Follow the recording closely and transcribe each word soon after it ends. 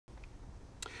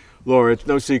Laura, it's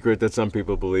no secret that some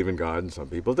people believe in God and some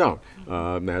people don't.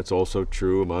 That's also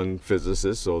true among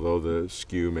physicists, although the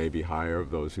skew may be higher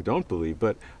of those who don't believe.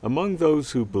 But among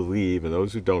those who believe and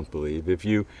those who don't believe, if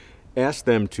you ask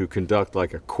them to conduct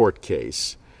like a court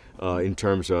case in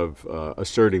terms of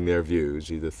asserting their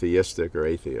views, either theistic or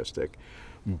atheistic,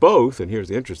 both, and here's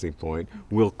the interesting point,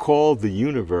 will call the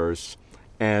universe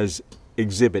as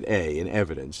Exhibit A in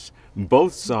evidence.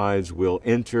 Both sides will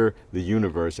enter the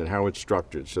universe and how it's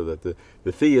structured, so that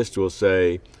the theist will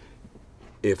say,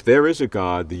 if there is a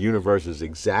God, the universe is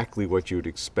exactly what you'd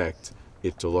expect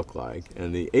it to look like.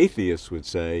 And the atheist would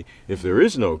say, if there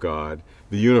is no God,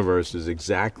 the universe is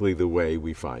exactly the way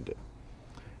we find it.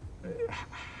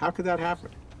 How could that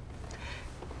happen?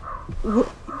 Well,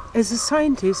 as a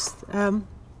scientist,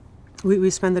 we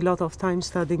spend a lot of time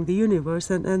studying the universe,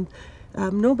 and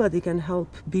nobody can help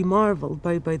be marveled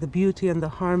by the beauty and the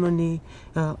harmony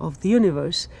of the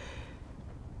universe.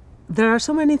 There are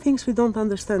so many things we don't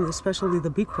understand, especially the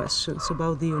big questions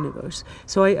about the universe.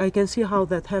 So I can see how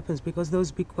that happens, because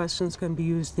those big questions can be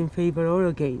used in favor or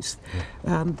against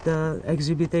the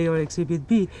Exhibit A or Exhibit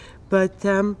B. But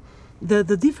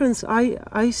the difference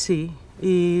I see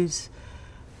is,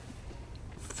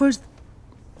 first,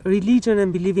 religion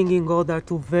and believing in God are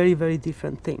two very, very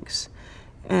different things.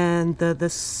 And the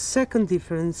second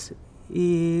difference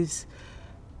is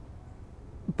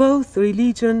both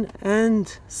religion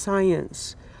and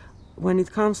science, when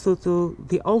it comes to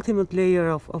the ultimate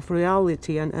layer of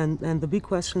reality and the big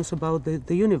questions about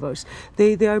the universe,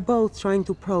 they are both trying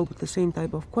to probe the same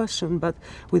type of question, but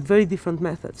with very different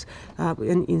methods.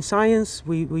 In science,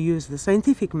 we use the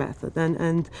scientific method,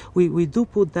 and we do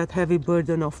put that heavy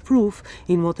burden of proof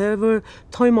in whatever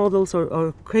toy models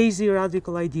or crazy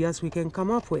radical ideas we can come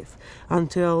up with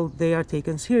until they are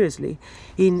taken seriously.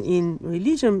 In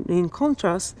religion, in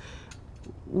contrast,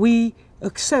 we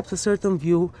accept a certain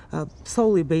view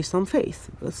solely based on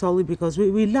faith, solely because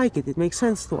we like it, it makes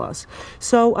sense to us.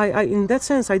 So in that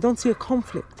sense, I don't see a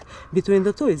conflict between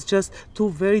the two. It's just two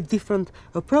very different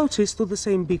approaches to the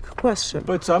same big question.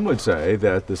 But some would say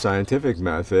that the scientific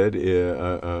method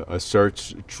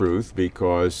asserts truth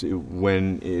because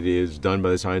when it is done by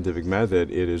the scientific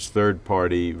method, it is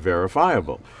third-party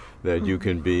verifiable. That you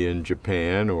can be in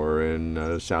Japan or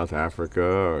in South Africa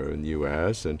or in the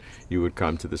U.S. and you would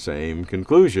come to the same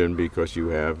conclusion because you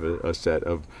have a set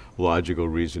of logical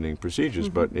reasoning procedures.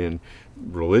 But in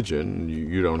religion,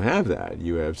 you don't have that.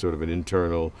 You have sort of an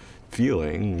internal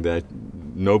feeling that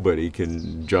nobody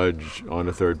can judge on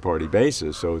a third-party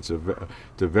basis. So it's a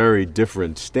very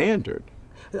different standard.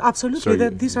 Absolutely. So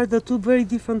these are the two very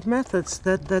different methods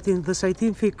that in the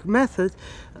scientific method,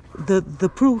 the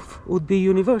proof would be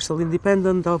universal,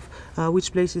 independent of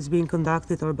which place is being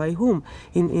conducted or by whom.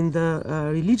 In the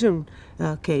religion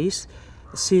case,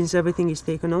 since everything is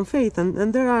taken on faith,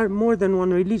 and there are more than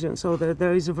one religion, so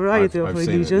there is a variety of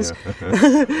religions.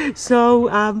 Yeah.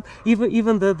 So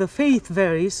even the faith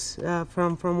varies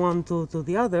from one to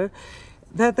the other.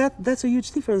 That's a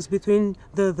huge difference between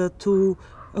the two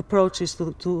approaches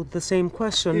to the same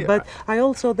question. Yeah. But I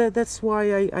also, that's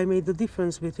why I made the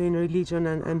difference between religion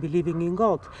and believing in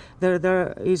God.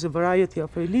 There is a variety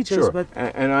of religions. Sure. But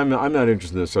and I'm not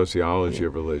interested in the sociology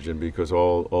of religion because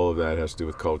all of that has to do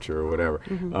with culture or whatever.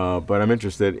 But I'm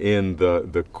interested in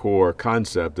the core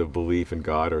concept of belief in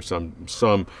God or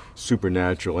some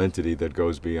supernatural entity that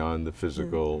goes beyond the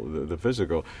physical. The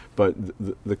physical. But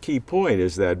the key point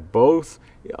is that both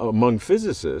among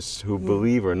physicists who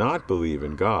believe or not believe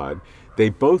in God, they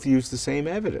both use the same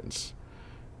evidence.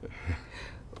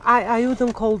 I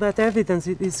wouldn't call that evidence.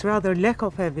 It's rather lack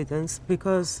of evidence,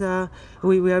 because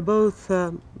we are both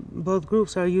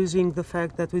groups are using the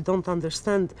fact that we don't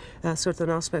understand certain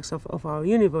aspects of our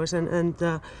universe and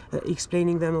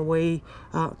explaining them away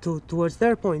towards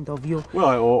their point of view.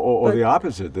 Well, or the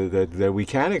opposite, that we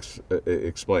can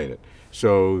explain it.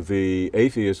 So the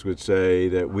atheist would say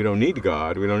that we don't need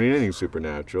God, we don't need anything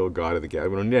supernatural, God of the galaxy,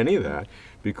 we don't need any of that,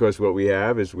 because what we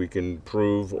have is we can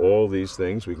prove all these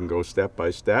things, we can go step by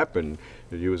step, and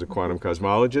you as a quantum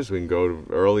cosmologist, we can go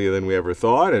earlier than we ever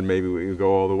thought, and maybe we can go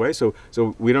all the way, so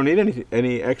we don't need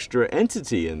any extra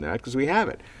entity in that, because we have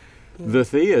it. The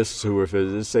theists who are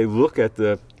physicists say, look at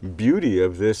the beauty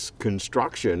of this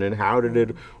construction and how did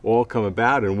it all come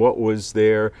about and what was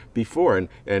there before.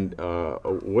 And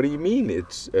what do you mean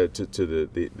it's to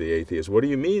the atheist? What do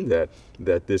you mean that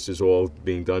this is all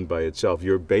being done by itself?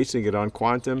 You're basing it on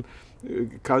quantum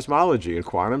cosmology and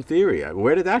quantum theory.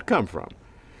 Where did that come from?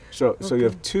 So you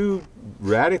have two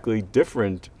radically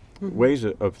different ways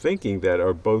of thinking that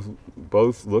are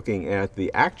both looking at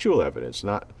the actual evidence,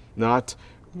 not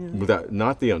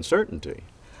the uncertainty.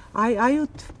 I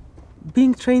would,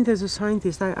 being trained as a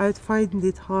scientist, I'd find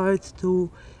it hard to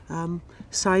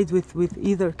side with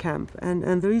either camp.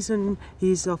 And the reason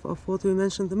is of what we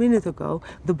mentioned a minute ago,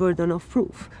 the burden of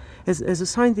proof. As a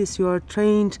scientist, you are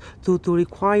trained to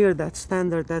require that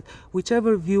standard that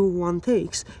whichever view one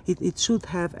takes, it should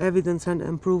have evidence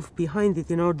and proof behind it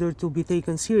in order to be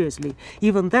taken seriously.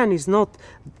 Even then, it's not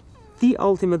the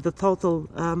ultimate, the total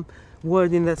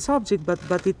word in that subject,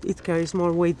 but it carries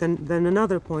more weight than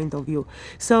another point of view.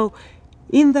 So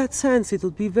in that sense, it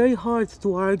would be very hard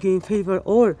to argue in favor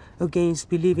or against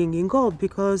believing in God,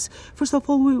 because, first of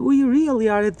all, we really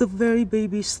are at the very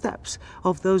baby steps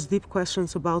of those deep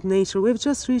questions about nature. We've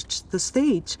just reached the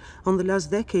stage on the last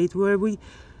decade where we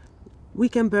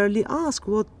can barely ask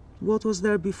what was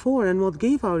there before and what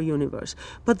gave our universe.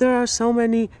 But there are so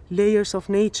many layers of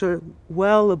nature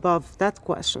well above that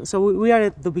question. So we are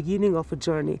at the beginning of a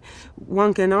journey.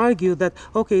 One can argue that,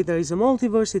 okay, there is a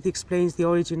multiverse, it explains the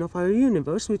origin of our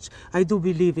universe, which I do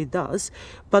believe it does,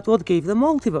 but what gave the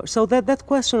multiverse? So that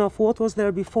question of what was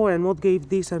there before and what gave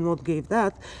this and what gave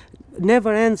that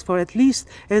never ends, for at least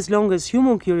as long as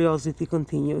human curiosity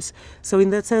continues. So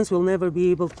in that sense, we'll never be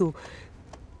able to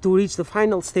reach the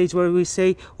final stage where we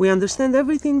say we understand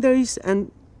everything there is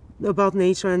and about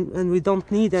nature and we don't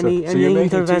need any so you're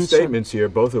making intervention. two statements here,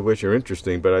 both of which are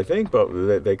interesting, but I think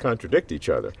they contradict each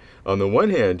other. On the one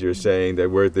hand, you're saying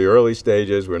that we're at the early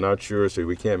stages, we're not sure, so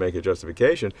we can't make a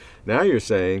justification. Now you're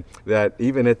saying that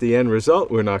even at the end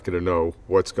result, we're not going to know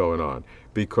what's going on,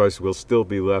 because we'll still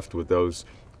be left with those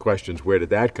questions. Where did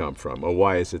that come from? Or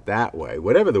why is it that way?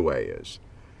 Whatever the way is.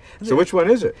 So which one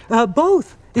is it?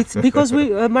 Both. It's because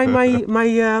my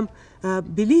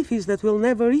belief is that we'll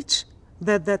never reach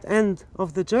that end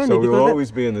of the journey. So we'll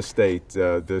always be in the state,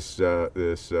 this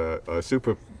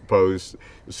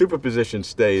superposition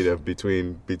state of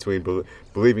between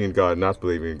believing in God and not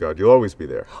believing in God. You'll always be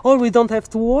there. Or we don't have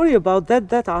to worry about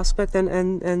that aspect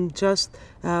and just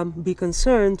be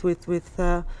concerned with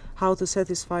how to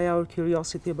satisfy our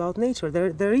curiosity about nature.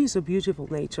 There is a beautiful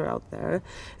nature out there,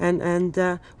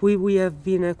 and we have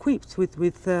been equipped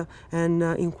with an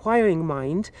inquiring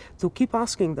mind to keep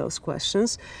asking those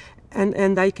questions.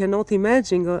 And I cannot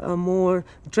imagine a more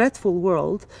dreadful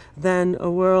world than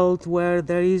a world where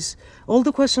there is all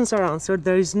the questions are answered,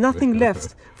 there is nothing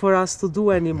left for us to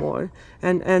do anymore,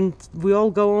 and we all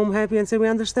go home happy and say we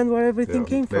understand where everything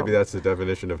came from. Maybe that's the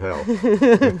definition of hell.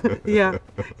 Yeah,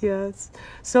 yes.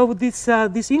 So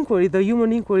this inquiry, the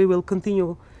human inquiry, will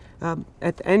continue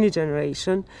at any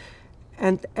generation,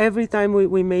 and every time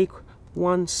we make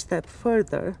one step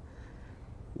further,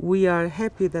 we are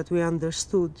happy that we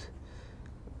understood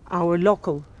our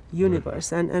local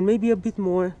universe, and maybe a bit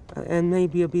more, and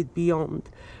maybe a bit beyond.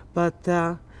 But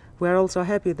we're also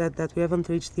happy that we haven't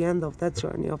reached the end of that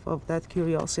journey, of that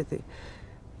curiosity.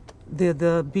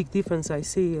 The big difference I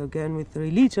see, again, with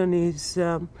religion is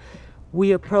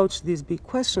we approach these big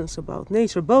questions about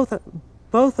nature.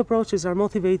 Both approaches are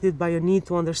motivated by a need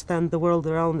to understand the world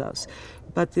around us.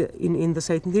 But in the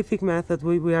scientific method,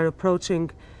 we are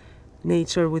approaching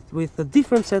nature with a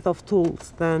different set of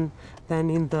tools than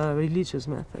in the religious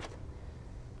method.